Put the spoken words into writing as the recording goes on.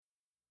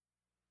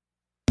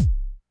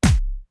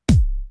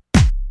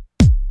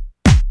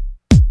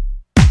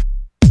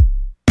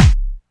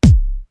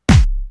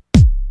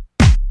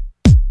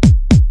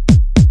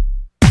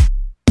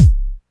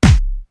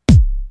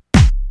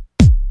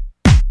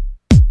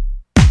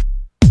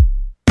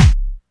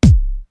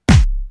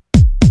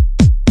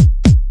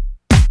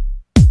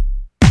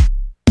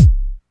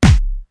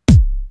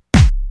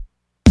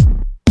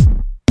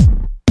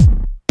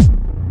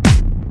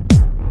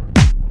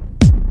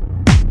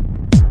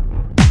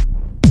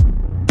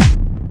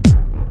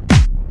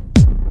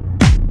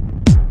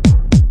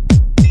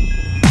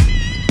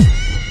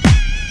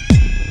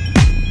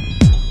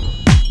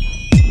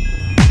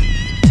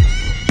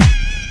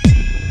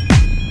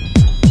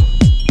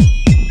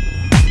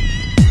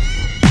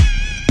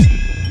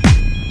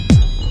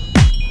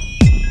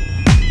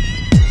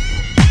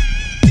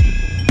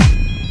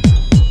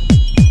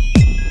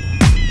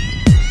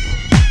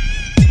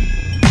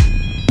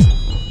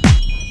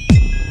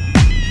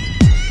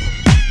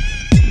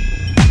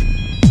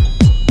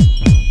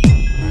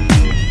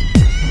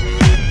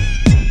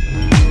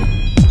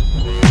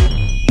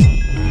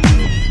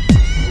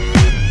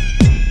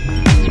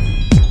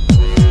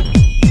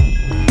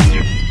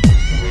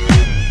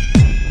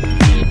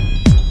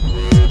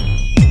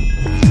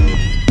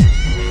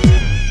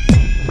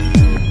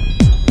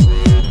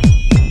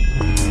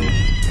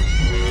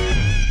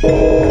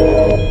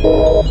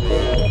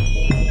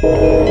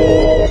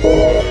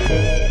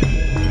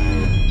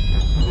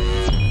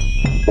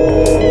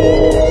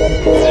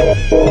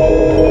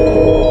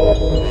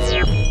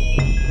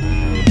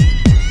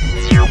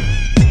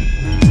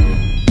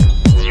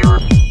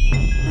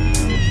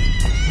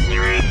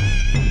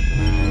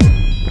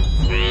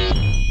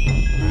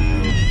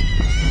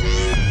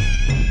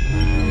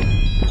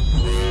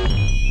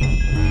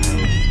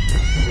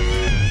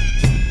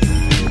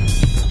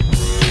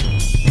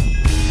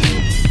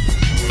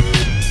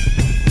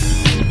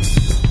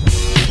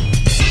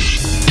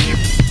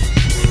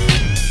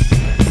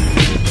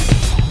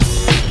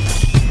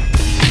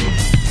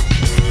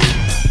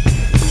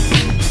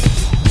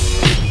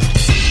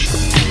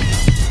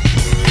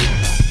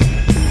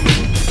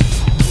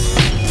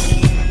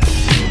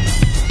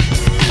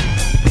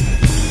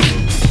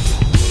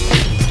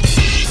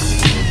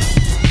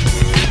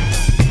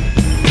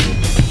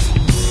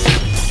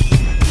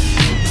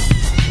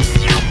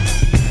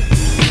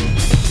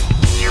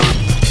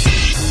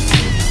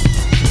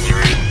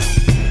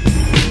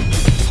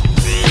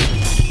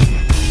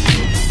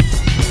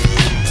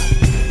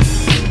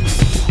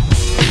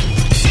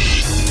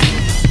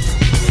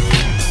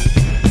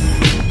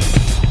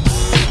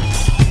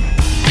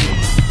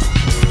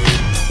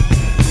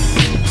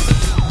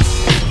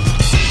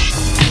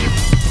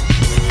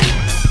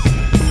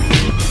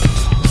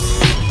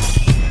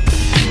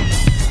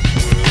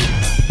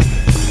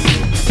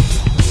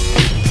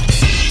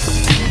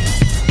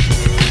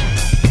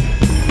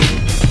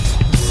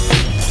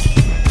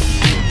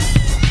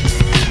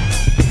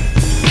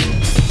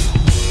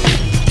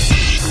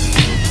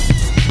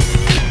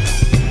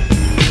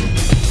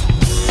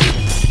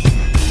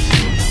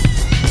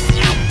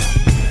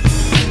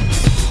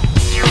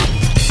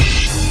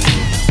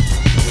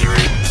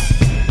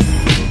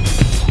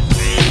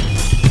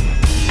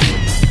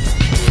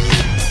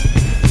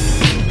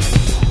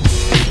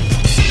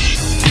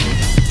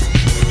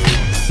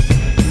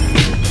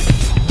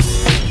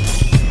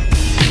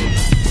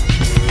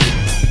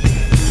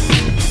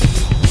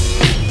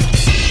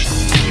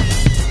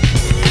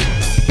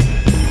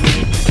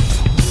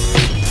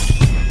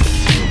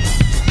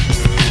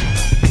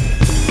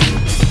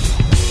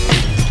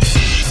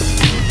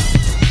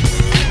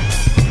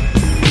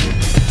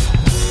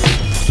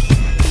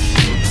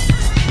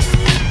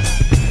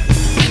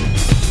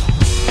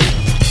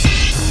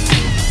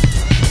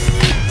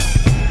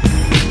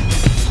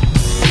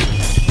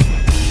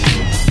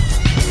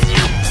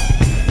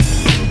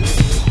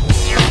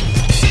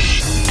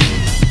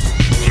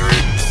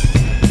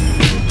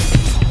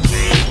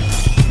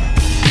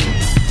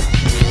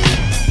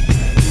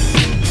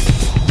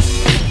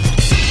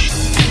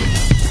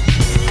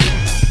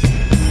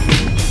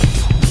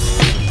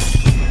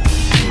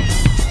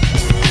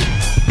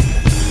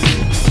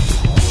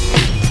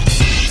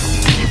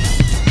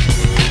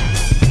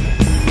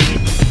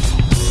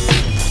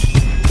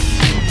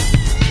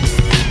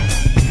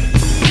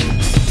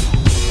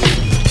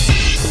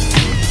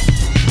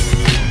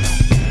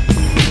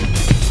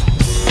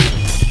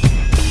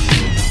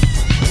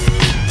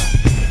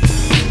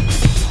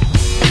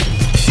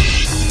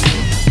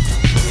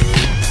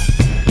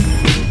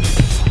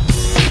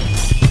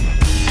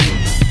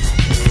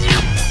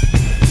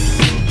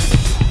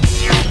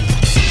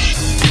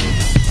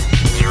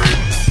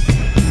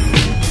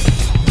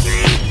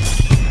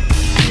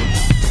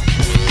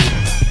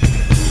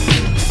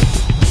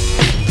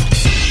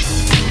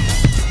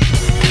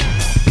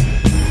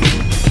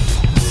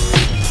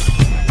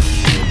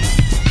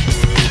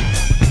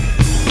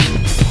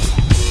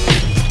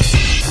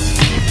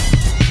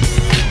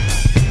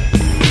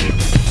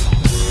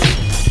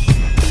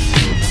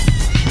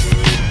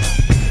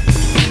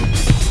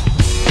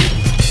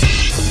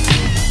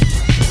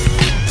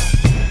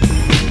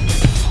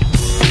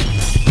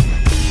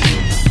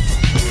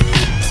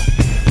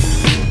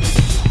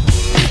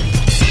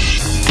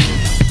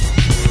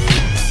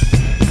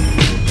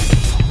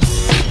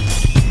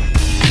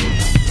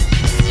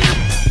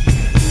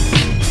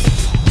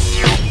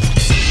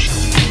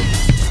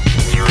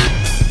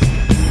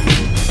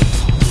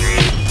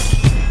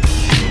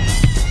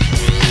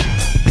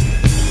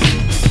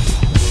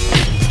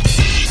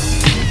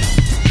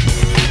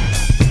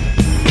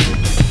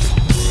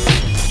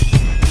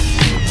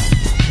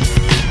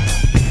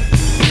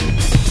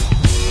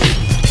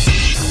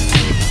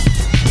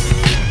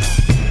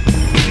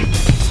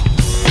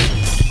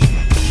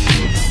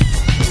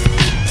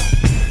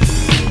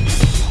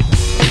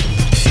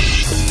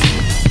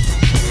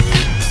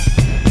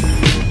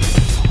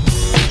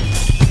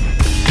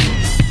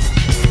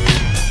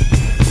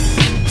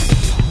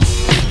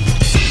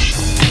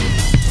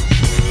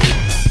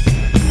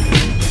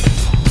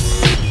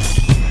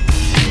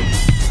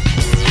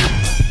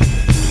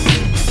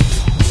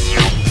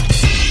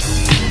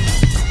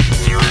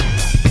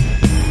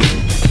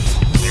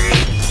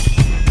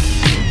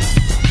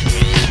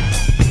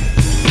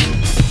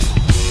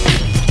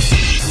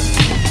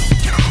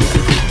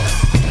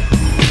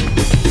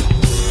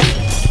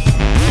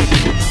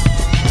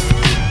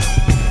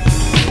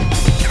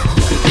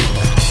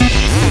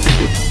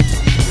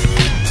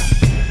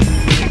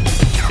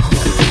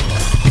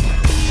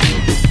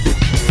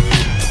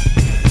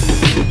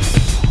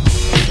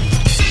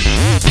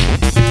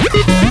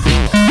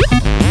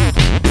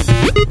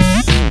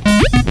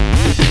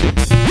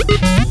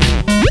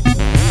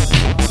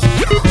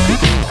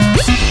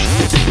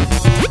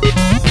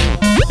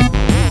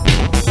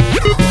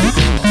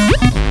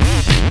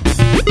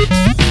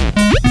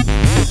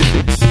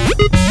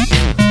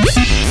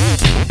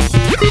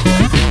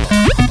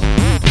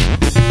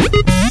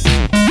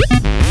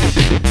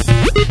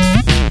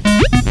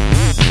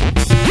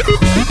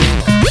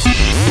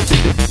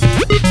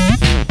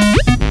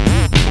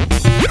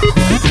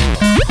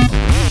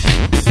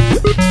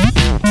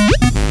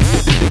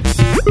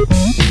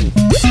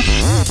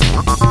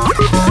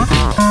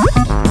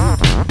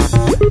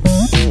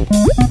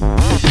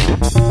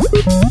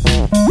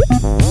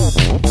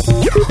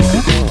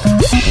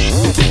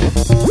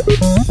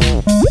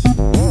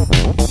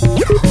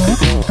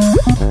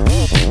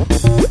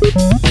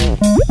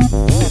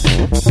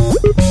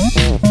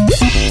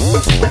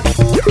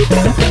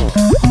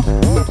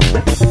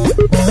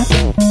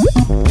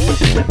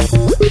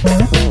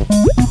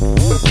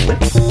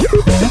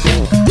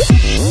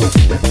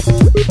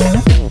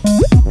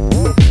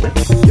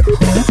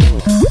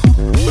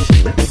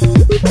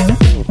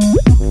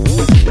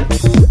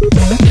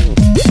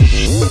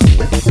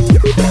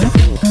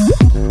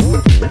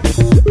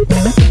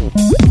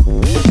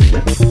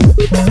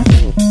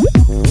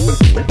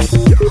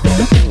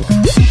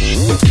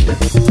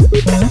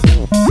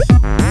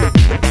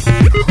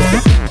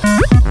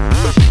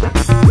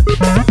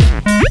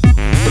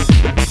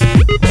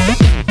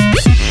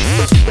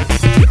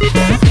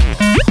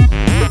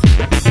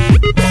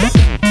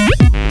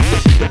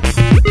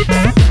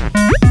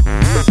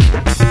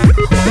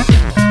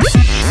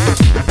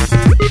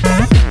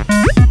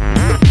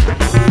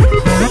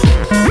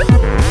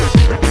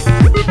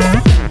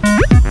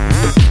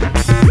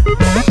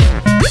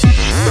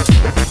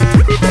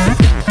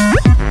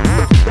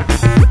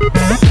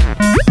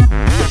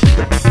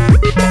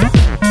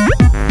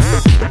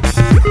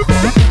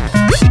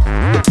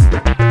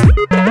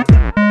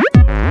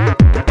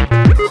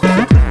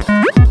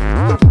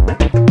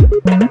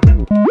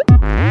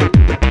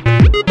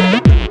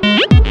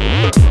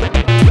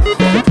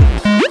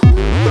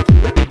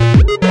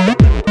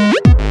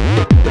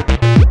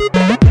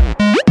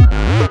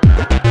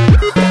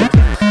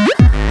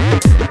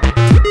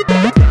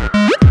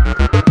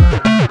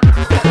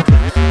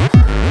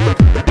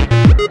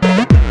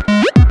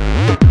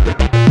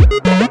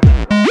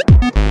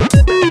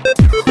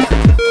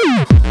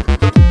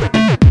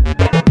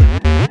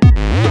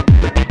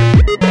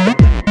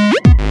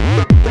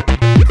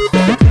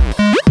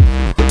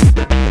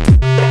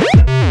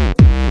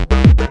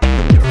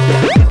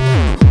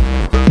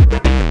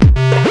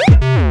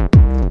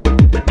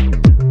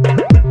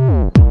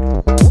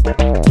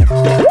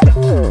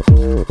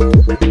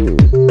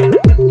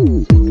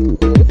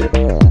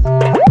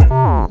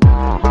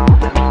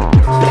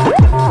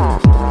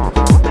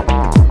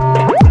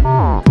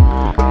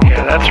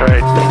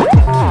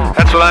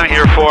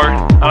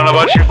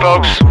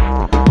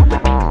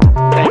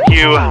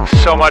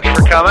So much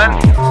for coming,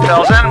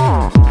 Telson,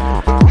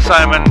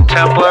 Simon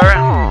Templar,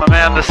 my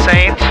man the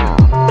Saint,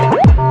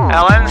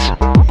 Allens,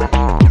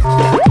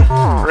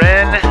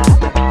 Rin,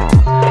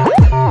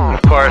 and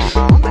of course,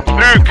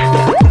 Luke.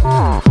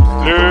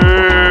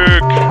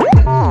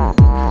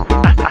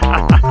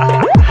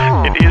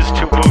 It is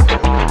to woot.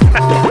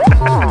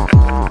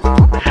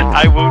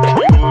 I woot,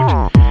 you woot,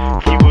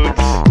 he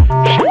woots,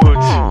 she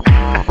woots.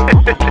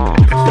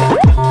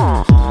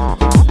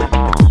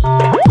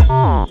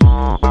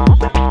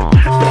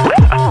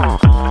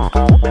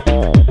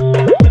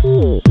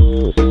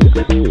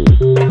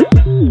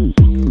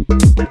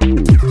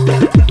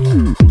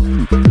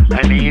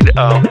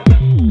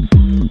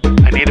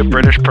 I need a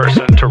British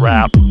person to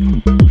rap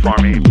for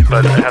me,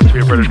 but it has to be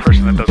a British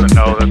person that doesn't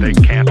know that they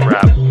can't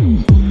rap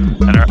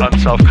and are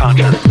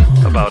unself-conscious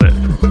about it.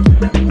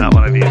 Not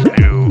one of these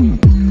new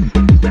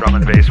drum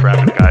and bass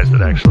rapping guys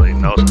that actually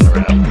knows how to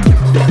rap.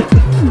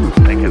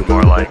 Thinking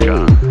more like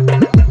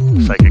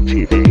Psychic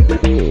TV.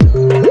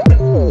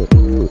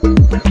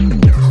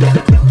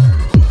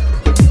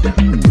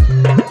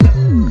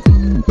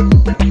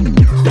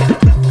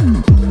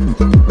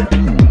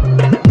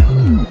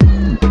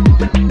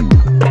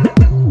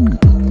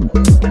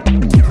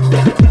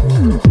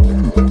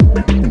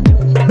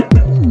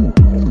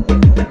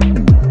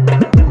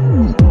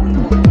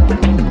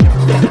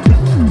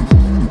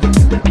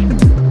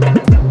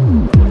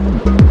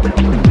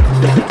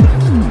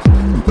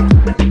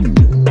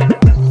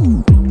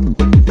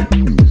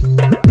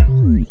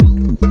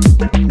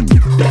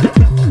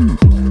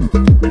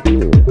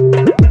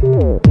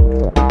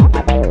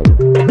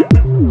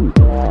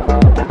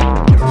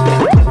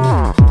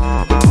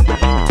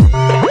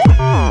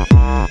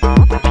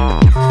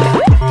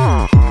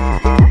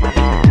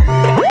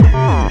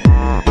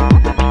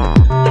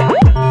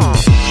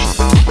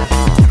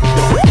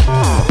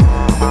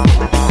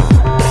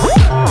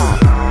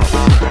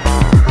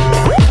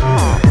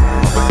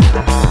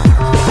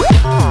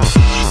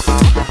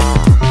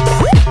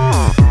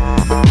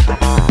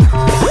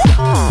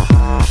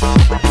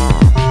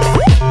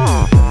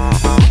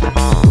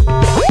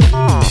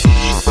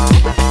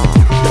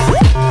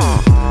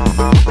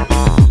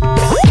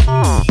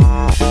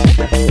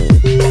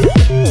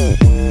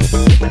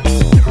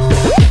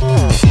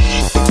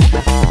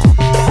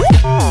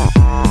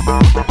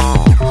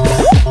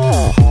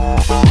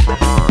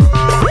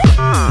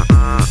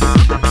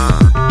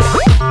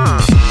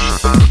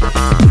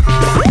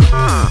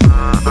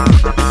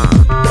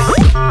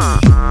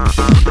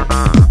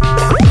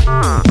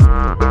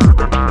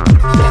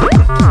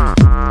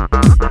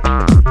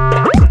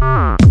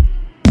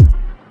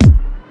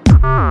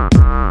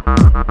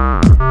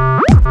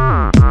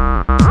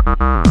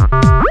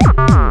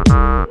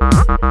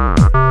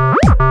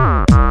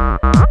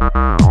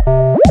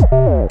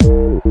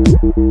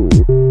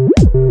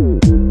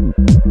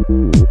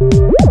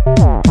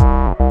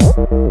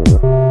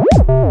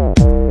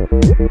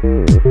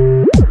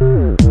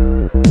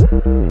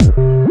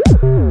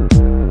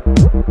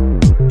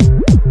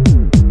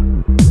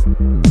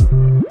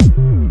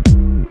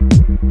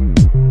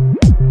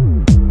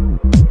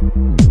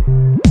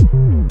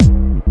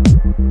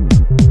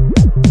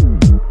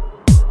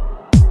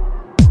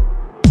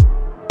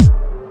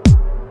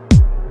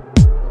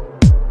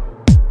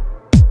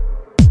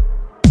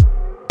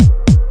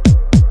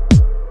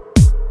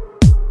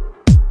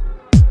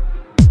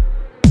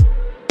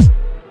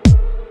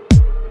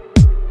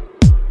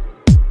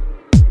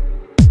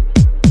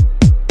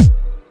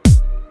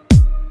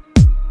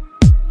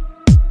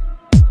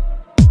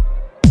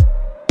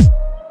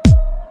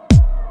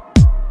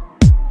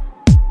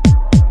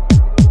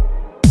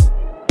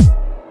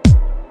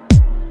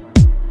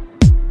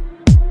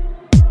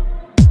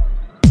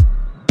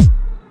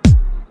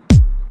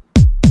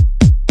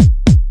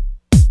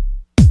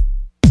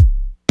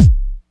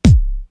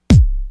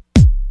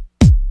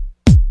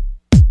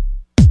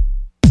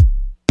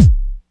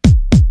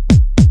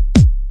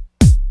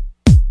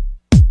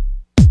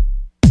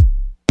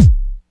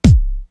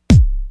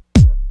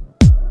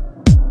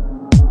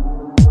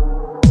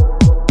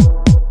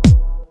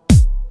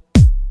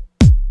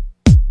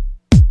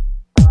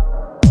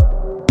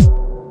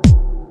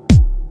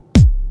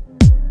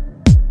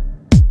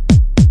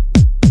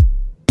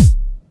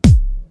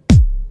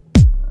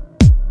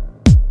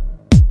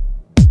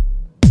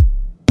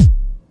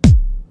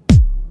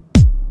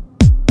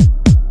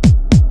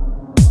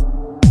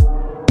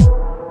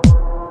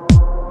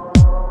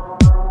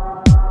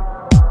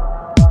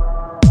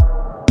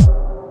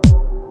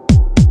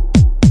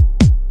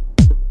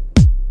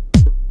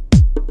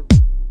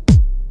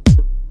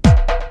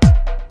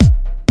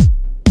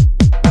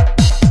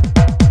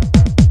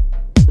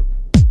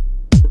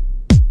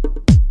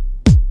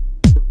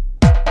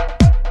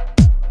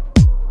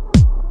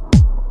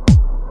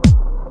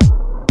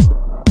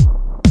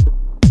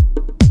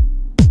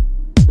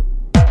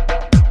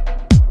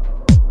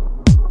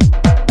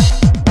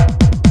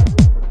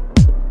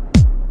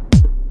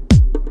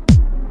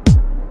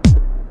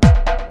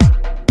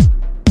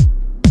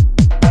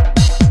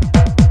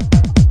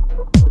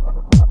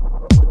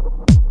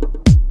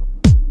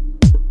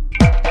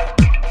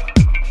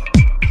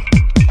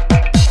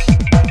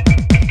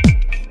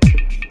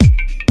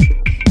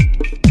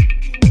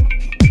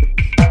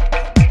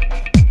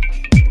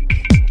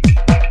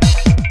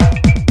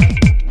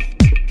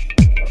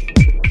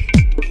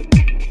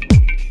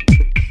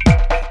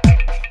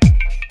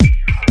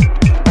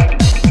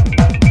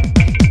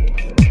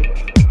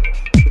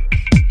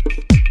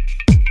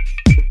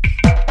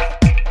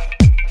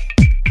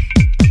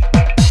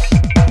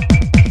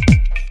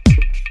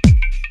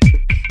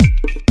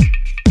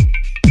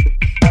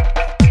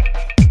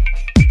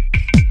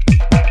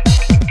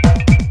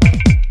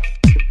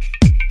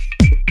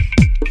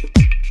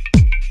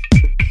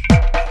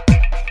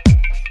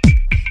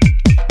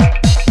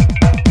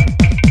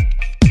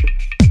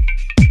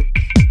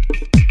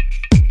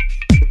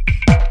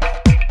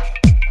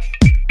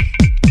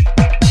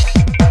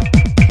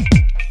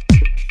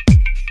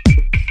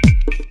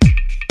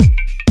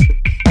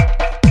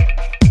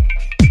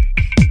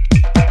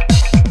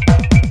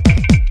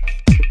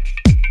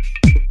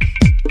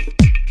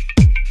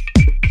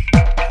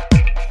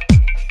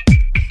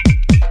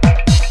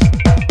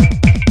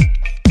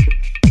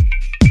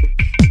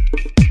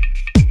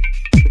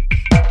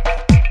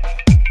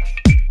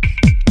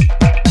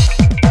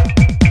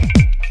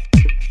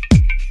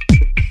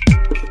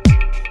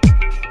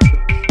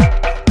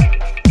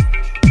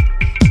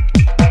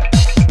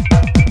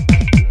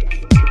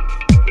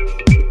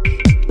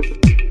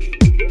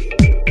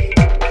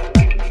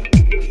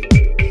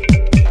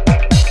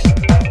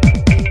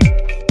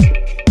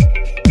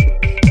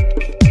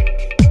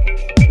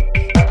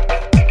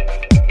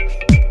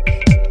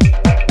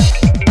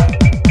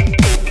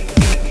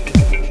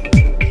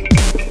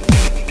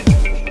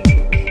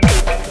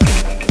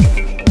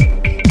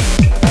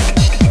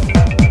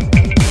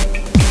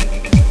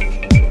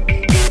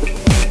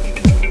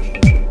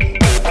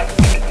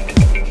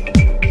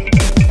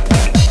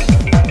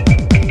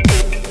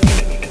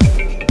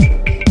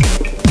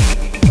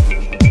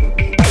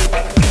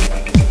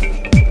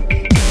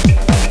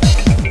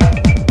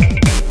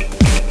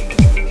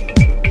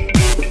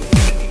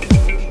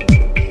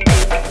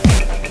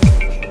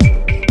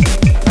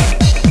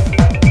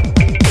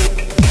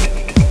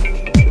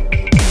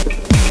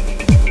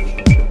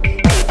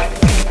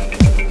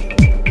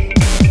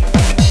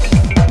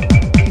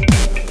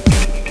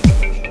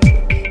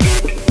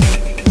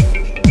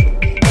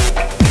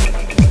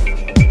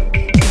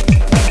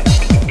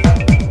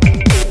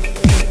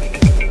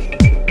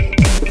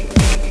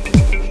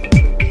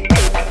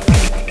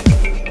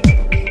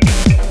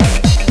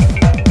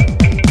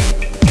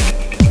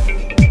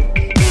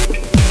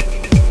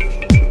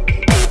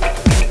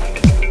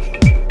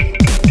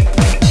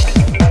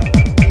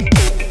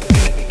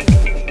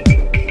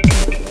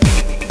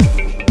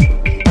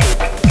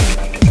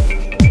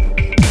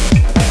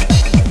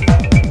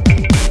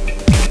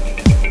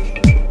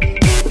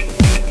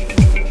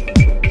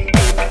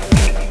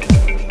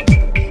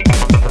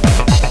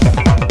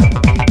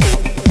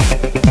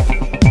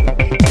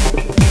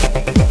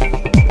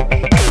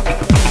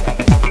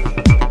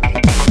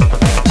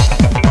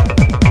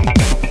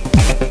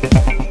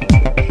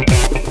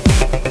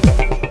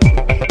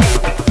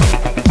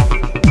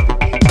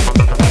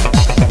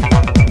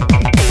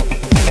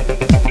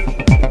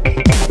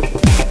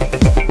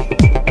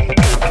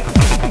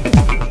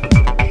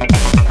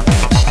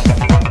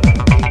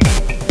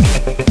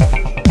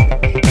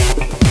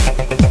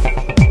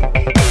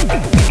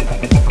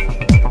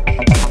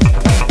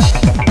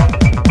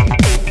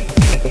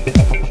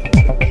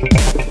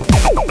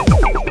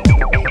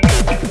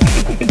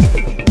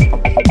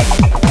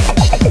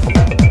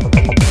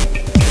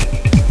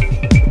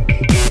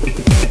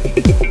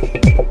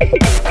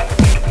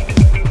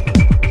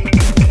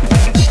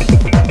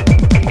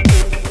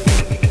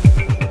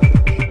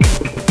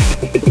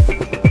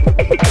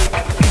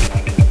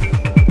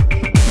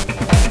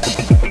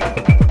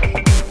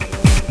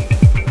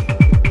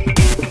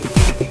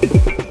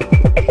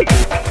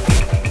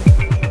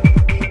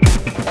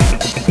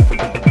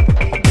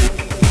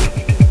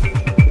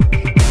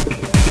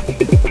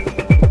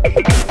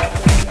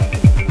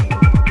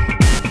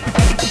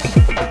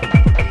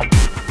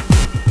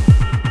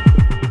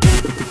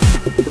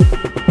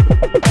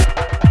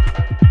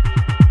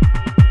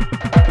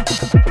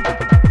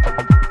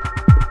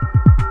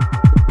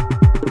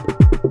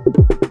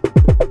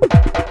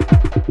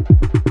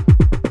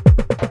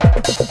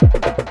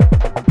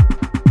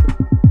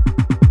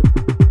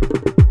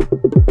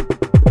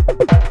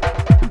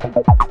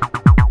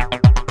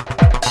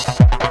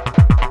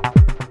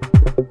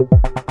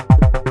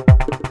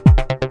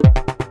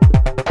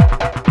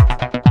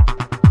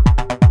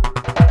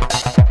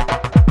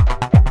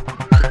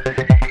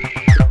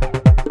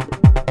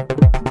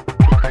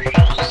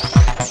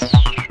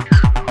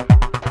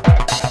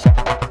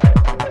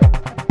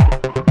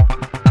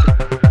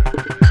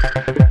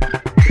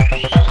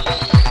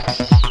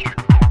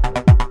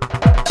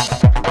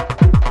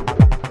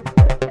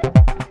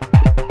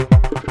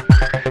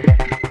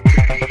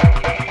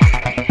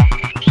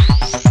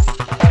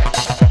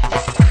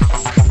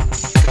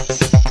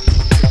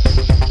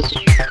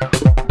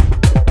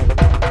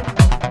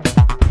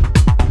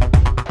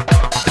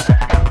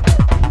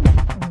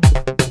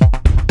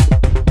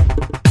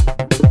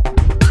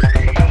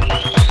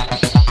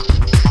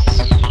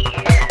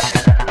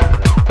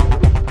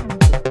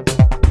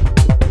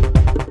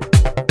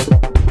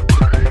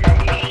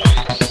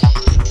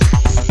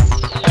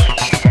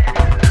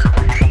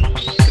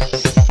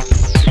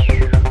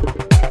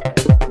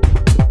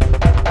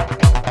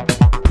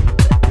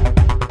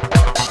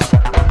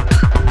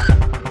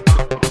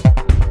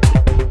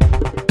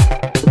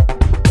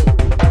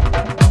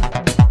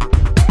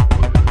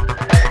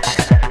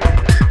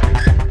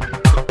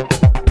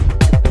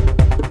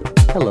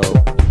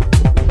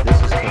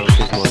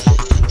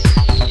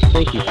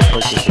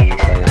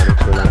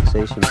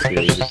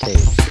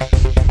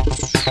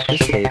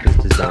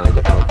 designed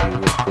to help you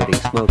with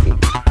quitting smoking.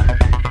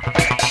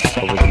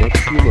 Over the next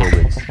few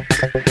moments,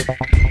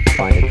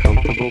 find a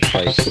comfortable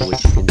place in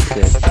which you can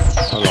sit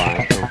or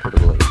lie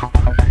comfortably.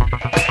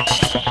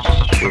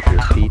 With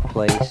your feet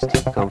placed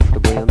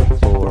comfortably on the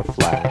floor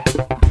flat,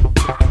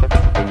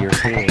 and your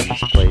hands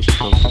placed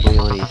comfortably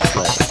on each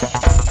leg.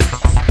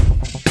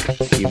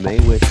 You may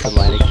wish to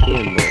light a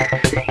candle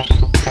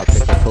or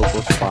pick a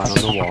focal spot on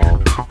the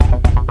wall,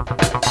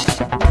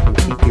 and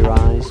keep your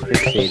eyes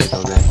fixated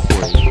on that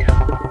point.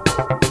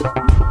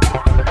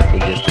 In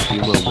just a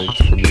few moments,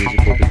 the music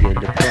will begin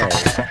to play.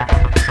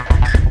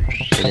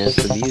 And as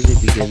the music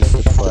begins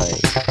to play,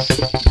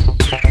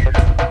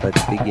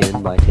 let's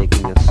begin by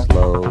taking a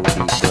slow,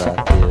 deep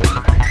breath in,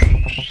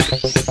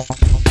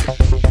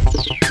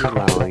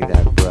 allowing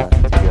that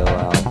breath to go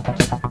out,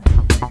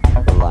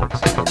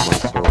 relaxing the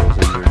muscles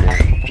in your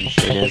neck.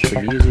 And as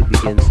the music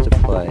begins to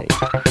play,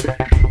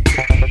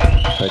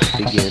 let's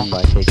begin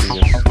by taking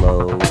a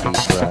slow, deep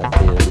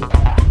breath in,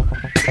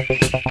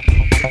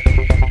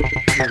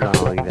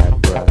 allowing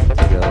that breath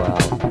to go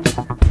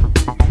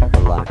out,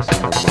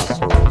 relaxing the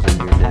muscles in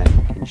your neck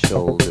and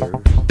shoulders.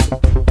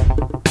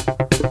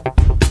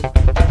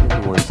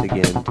 And once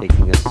again,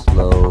 taking a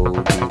slow,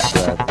 deep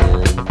breath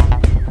in,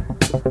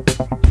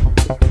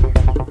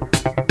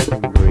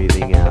 and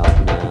breathing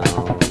out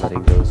now,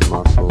 letting those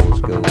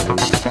muscles go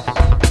loose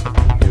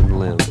and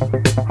limp.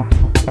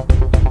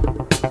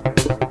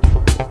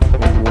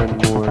 And one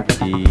more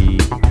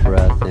deep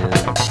breath in.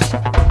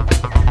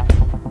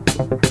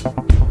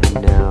 And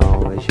now,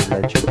 as you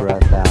let your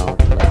breath out,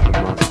 let the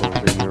muscles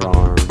in your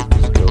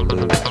arms go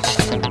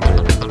loose and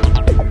limp.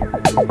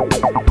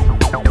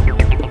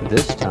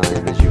 This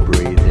time, as you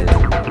breathe in,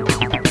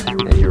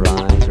 as your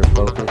eyes are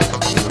focused on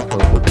the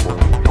focal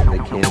point of the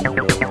candle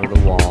or the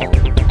wall,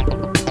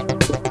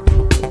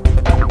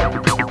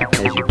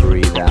 as you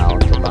breathe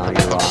out, allow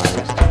your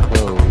eyes to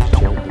close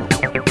gently.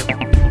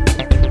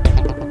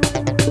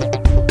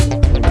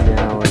 And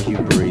now, as you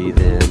breathe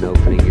in,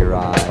 opening your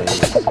eyes,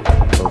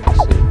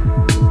 focusing.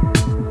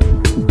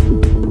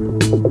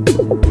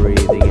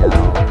 Breathing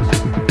out,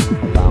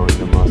 allowing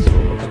the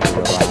muscles to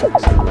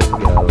relax and let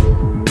go.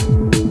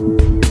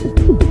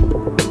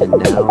 And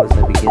now as I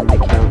begin to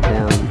count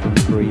down from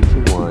 3 to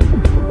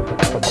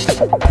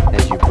 1,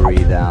 as you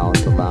breathe out,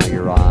 allow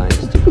your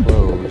eyes to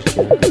close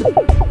gently. And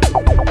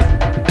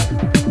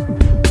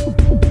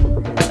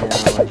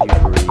now as you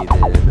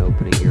breathe in,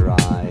 opening your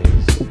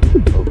eyes,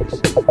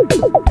 focusing.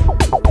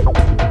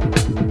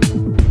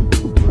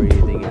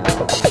 Breathing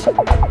out,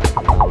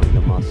 allowing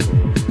the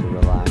muscles to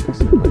relax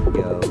and let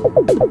go.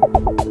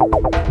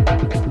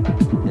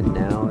 And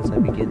now as I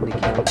begin to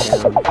count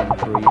down from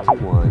 3 to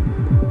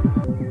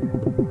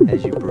 1,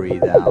 as you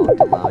breathe out,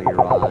 allow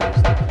your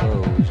eyes to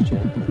close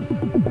gently.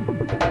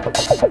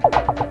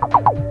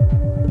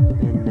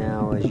 And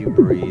now as you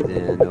breathe in,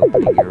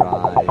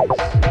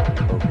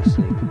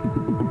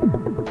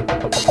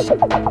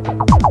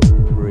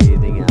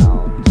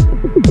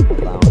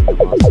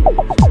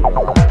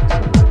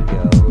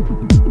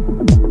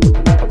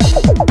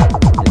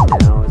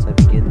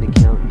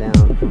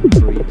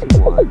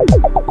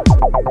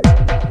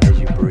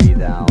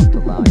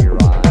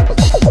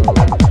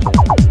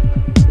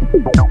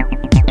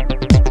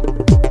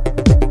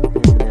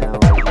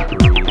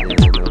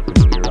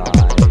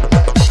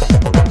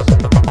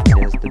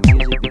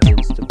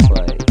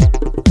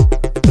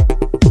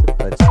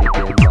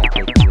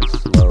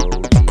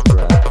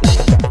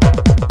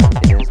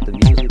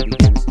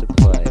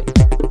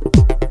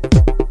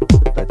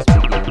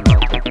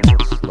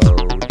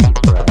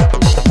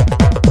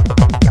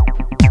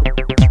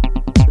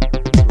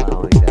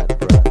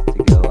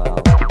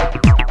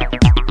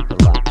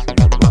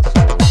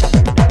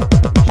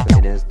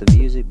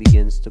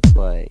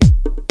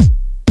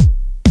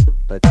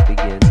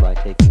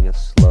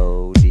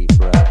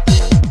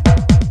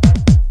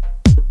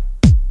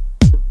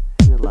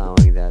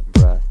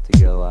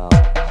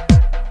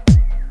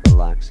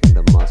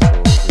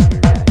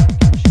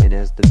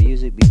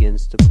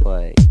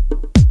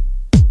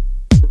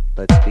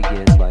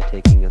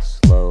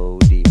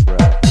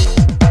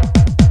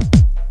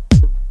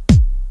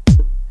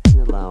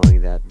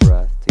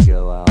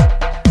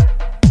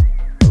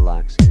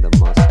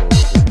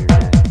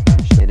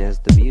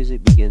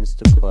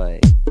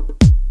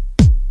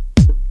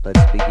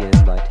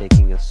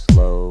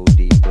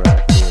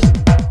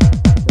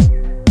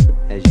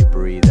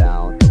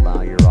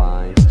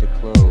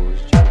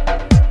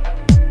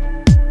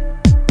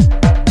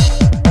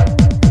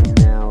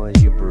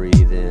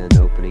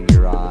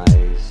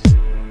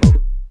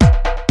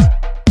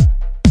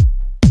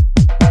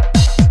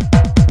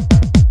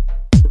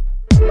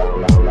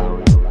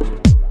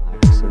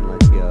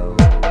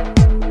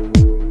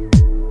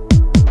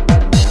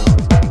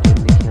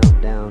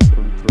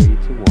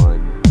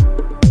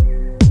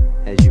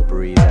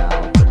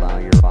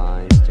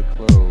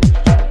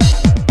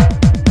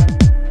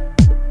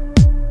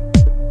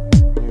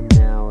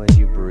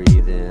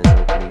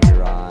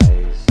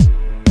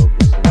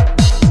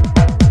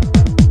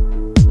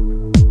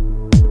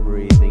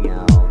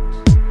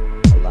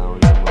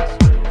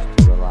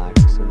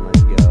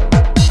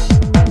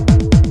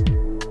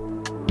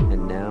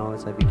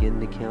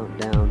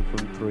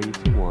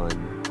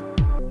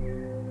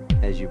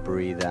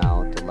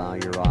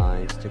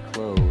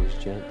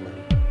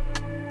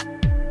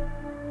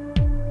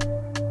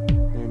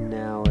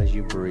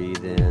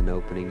 breathe in,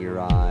 opening your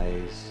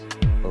eyes,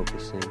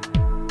 focusing.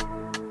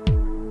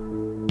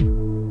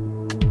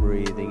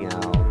 Breathing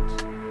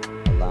out,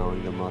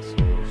 allowing the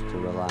muscles to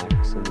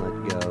relax and let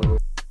go.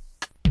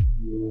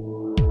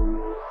 And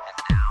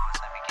now as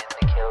I begin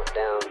to count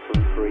down from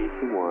 3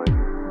 to 1,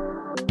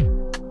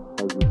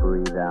 as you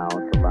breathe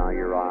out, allow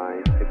your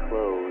eyes to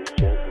close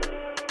gently.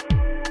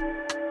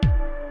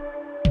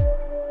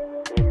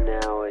 And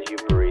now as you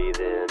breathe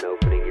in,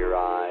 opening your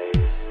eyes,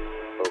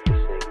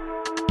 focusing.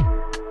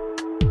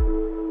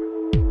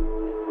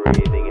 And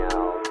breathing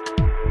out,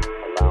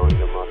 allowing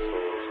the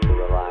muscles to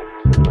relax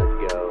and let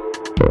go.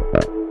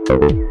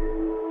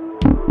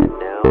 And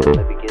now as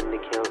I begin to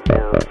count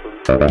down from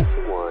 3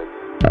 to 1,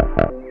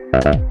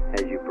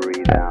 as you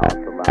breathe out,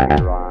 allow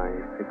your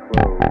eyes to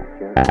close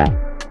gently.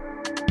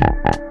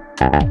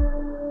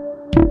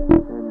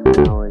 And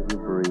now as you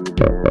breathe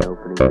in,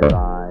 opening your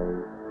eyes,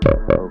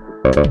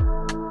 focusing.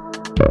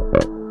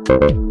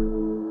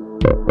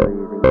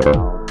 Breathing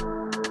out,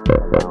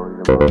 allowing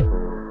the muscles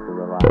to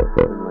relax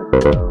and let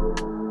go.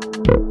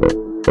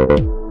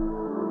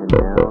 And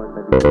now as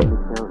I begin to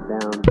count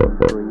down from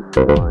 3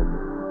 to 1,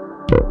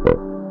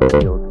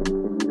 you'll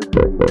continue to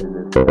breathe in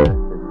this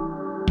fashion.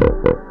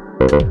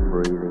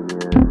 Breathing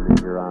in as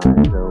your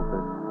eyes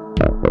open.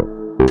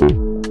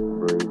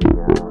 Breathing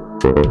out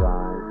as your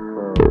eyes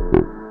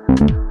close.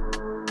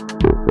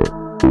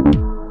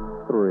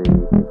 3,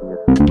 taking a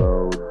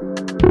slow,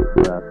 deep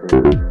breath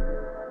in.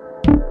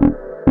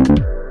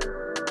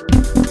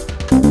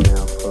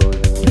 Now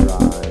closing your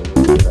eyes,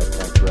 let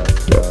that breath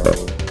go.